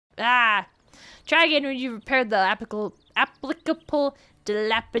Ah! Try again when you repaired the applicable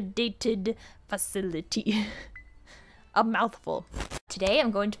dilapidated facility. A mouthful. Today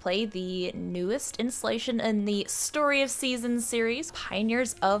I'm going to play the newest installation in the Story of Seasons series,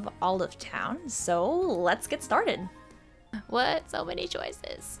 Pioneers of Olive Town. So let's get started. What? So many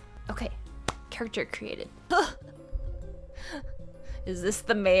choices. Okay, character created. Is this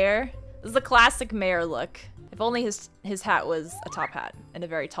the mayor? This is the classic mayor look. If only his hat was a top hat, and a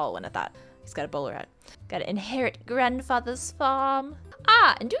very tall one at that. He's got a bowler hat. Gotta inherit grandfather's farm.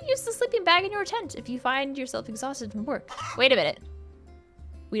 Ah, and do use the sleeping bag in your tent if you find yourself exhausted from work. Wait a minute.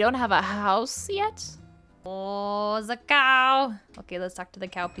 We don't have a house yet? Oh, it's a cow. Okay, let's talk to the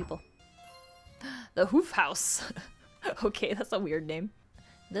cow people. The Hoof House. Okay, that's a weird name.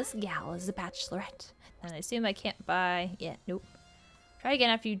 This gal is a bachelorette. And I assume I can't buy... Yeah, nope. Try again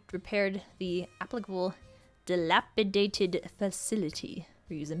after you repaired the applicable dilapidated facility.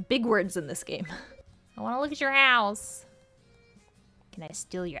 We're using big words in this game. I want to look at your house. Can I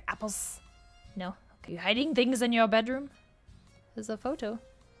steal your apples? No. Okay. Are you hiding things in your bedroom? There's a photo.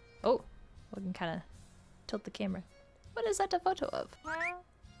 Oh, we can kind of tilt the camera. What is that a photo of?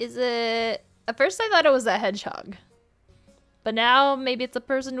 Is it... At first I thought it was a hedgehog. But now maybe it's a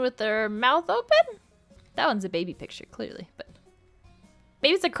person with their mouth open? That one's a baby picture, clearly. But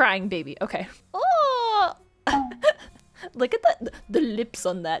maybe it's a crying baby. Okay. Oh! Look at the lips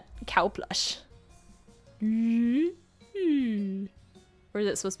on that cow plush. Or is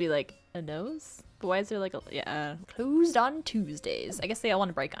it supposed to be like a nose? But why is there like a... Yeah, closed on Tuesdays. I guess they all want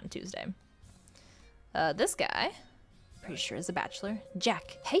to break on Tuesday. This guy, pretty sure is a bachelor.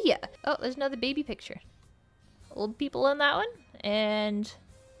 Jack. Hey-ya! Oh, there's another baby picture. Old people in that one. And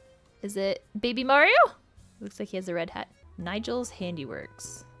is it Baby Mario? Looks like he has a red hat. Nigel's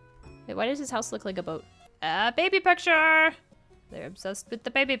Handiworks. Wait, why does his house look like a boat? Baby picture! They're obsessed with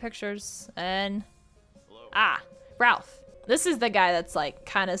the baby pictures. And... Hello. Ah, Ralph. This is the guy that's like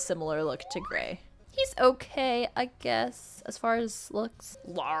kind of similar look to Gray. He's okay, I guess, as far as looks.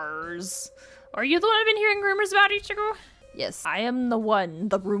 Lars. Are you the one I've been hearing rumors about, Ichigo? Yes, I am the one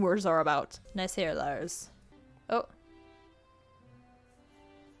the rumors are about. Nice hair, Lars. Oh.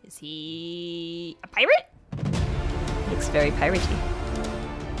 Is he a pirate? Looks very piratey.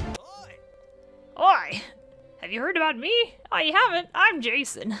 Oi! Oi! Have you heard about me? Oh, you haven't? I'm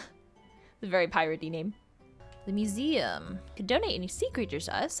Jason. It's a very piratey name. The museum could donate any sea creatures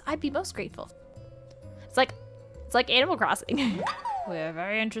to us. I'd be most grateful. It's like Animal Crossing. We're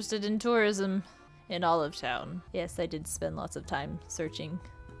very interested in tourism in Olive Town. Yes, I did spend lots of time searching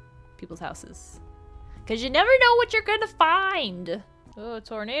people's houses. Cause you never know what you're gonna find. Oh,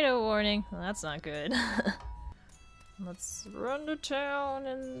 tornado warning. Well, that's not good. Let's run to town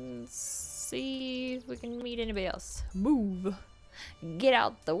and see if we can meet anybody else. Move. Get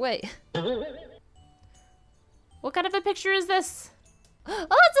out the way. What kind of a picture is this? Oh,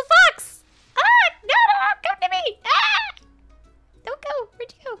 it's a fox! Ah! No, come to me! Ah! Don't go!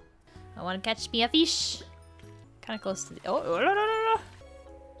 Where'd you go? I want to catch me a fish. Kind of close to the... Oh, no, no, no, no.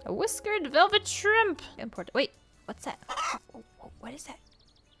 A whiskered velvet shrimp. Important. Wait, what's that? Oh, what is that?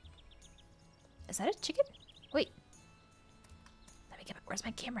 Is that a chicken? Wait. Let me get my... Where's my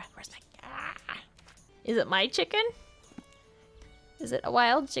camera? Where's my... Ah! Is it my chicken? Is it a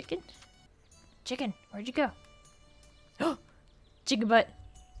wild chicken? Chicken, where'd you go? Chicken butt.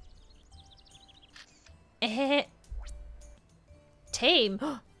 Tame.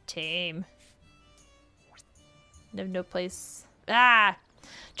 Tame. No place. Ah!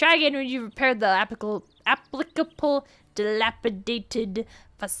 Try again when you repaired the applicable dilapidated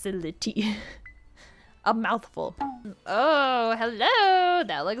facility. A mouthful. Oh, hello!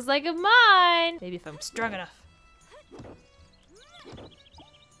 That looks like a mine! Maybe if I'm strong enough.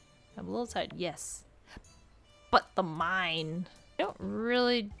 I'm a little tired. Yes. But the mine. I don't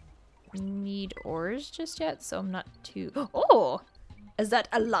really need ores just yet, so I'm not too... Oh! Is that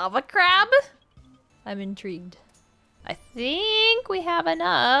a lava crab? I'm intrigued. I think we have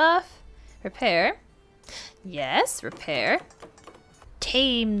enough. Repair. Yes, repair.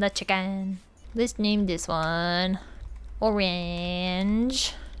 Tame the chicken. Let's name this one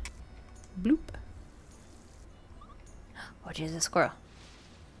Orange. Bloop. Oh, geez, a squirrel.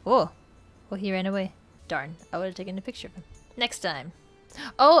 Oh. Oh, he ran away. Darn, I would have taken a picture of him. Next time.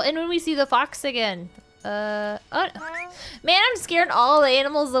 Oh, and when we see the fox again. Oh, man, I'm scaring all the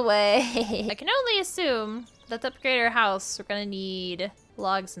animals away. I can only assume that to upgrade our house, we're gonna need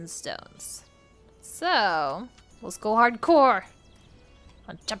logs and stones. So, let's go hardcore.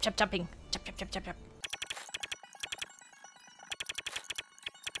 On chopping. Chop.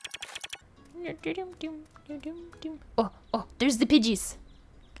 Oh, there's the pidgeys.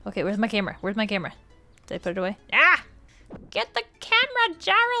 Okay, where's my camera? Where's my camera? Did I put it away? Ah! Get the camera,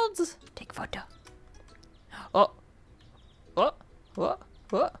 Gerald! Take a photo. Oh. What? What?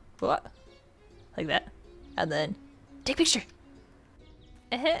 What? What? Like that. And then take a picture.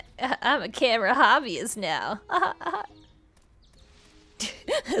 I'm a camera hobbyist now.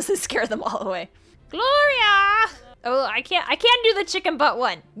 This is scare them all away. Gloria! Oh, I can't do the chicken butt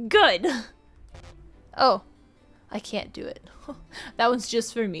one. Good. Oh, I can't do it. That one's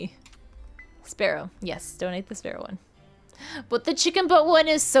just for me. Sparrow. Yes, donate the sparrow one. But the chicken butt one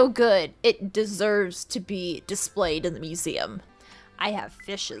is so good. It deserves to be displayed in the museum. I have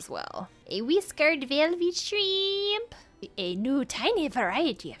fish as well. A whiskered velvet shrimp. A new tiny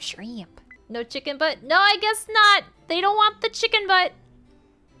variety of shrimp. No chicken butt? No, I guess not. They don't want the chicken butt.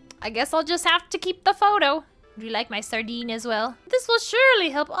 I guess I'll just have to keep the photo. Would you like my sardine as well? This will surely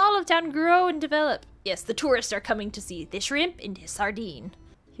help Olive Town grow and develop. Yes, the tourists are coming to see the shrimp and his sardine.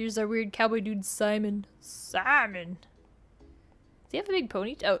 Here's our weird cowboy dude, Simon. Simon. Does he have a big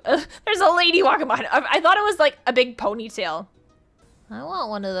ponytail? Oh, there's a lady walking behind him. I thought it was like a big ponytail. I want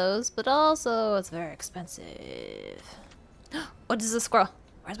one of those, but also it's very expensive. What is this squirrel?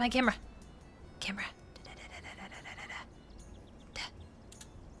 Where's my camera? Camera.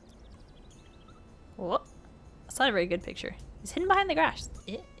 What? That's not a very good picture. He's hidden behind the grass.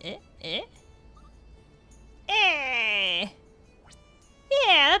 Yeah,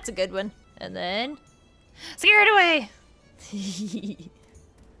 that's a good one. And then scare it away.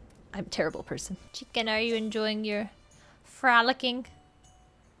 I'm a terrible person. Chicken, are you enjoying your frolicking?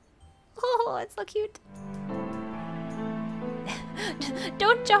 Oh, it's so cute.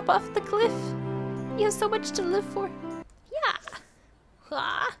 Don't jump off the cliff. You have so much to live for. Yeah.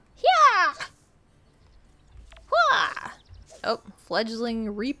 Yeah. Oh,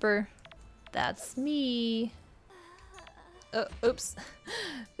 fledgling reaper. That's me. Oh, oops.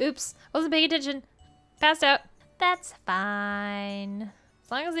 Oops. Wasn't paying attention. Passed out. That's fine.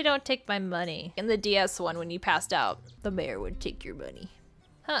 As long as they don't take my money. In the DS one, when you passed out, the mayor would take your money.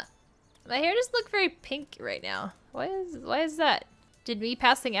 Huh. My hair doesn't look very pink right now. Why is that? Did me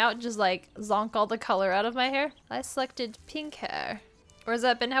passing out just like zonk all the color out of my hair? I selected pink hair. Or has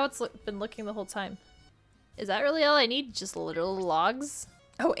that been how it's been looking the whole time? Is that really all I need? Just literal logs?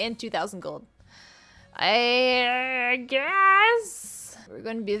 Oh, and 2,000 gold. I guess we're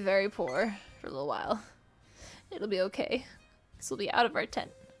going to be very poor for a little while. It'll be okay. This will be out of our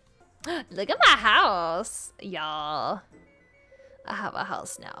tent. Look at my house, y'all. I have a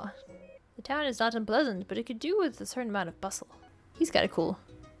house now. The town is not unpleasant, but it could do with a certain amount of bustle. He's kind of cool.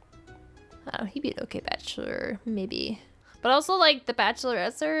 Oh, he'd be an okay bachelor, maybe. But also, like, the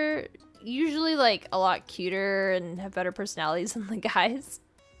bachelorettes are usually, like, a lot cuter and have better personalities than the guys.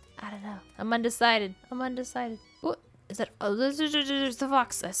 I don't know. I'm undecided. I'm undecided. What is that? Oh, there's the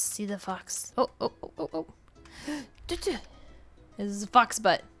fox. I see the fox. Oh. This is a fox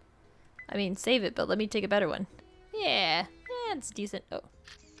butt. I mean, save it, but let me take a better one. Yeah, it's decent. Oh.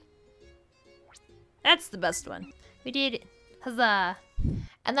 That's the best one. We did it. Huzzah.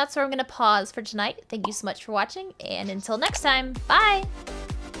 And that's where I'm going to pause for tonight. Thank you so much for watching, and until next time, bye!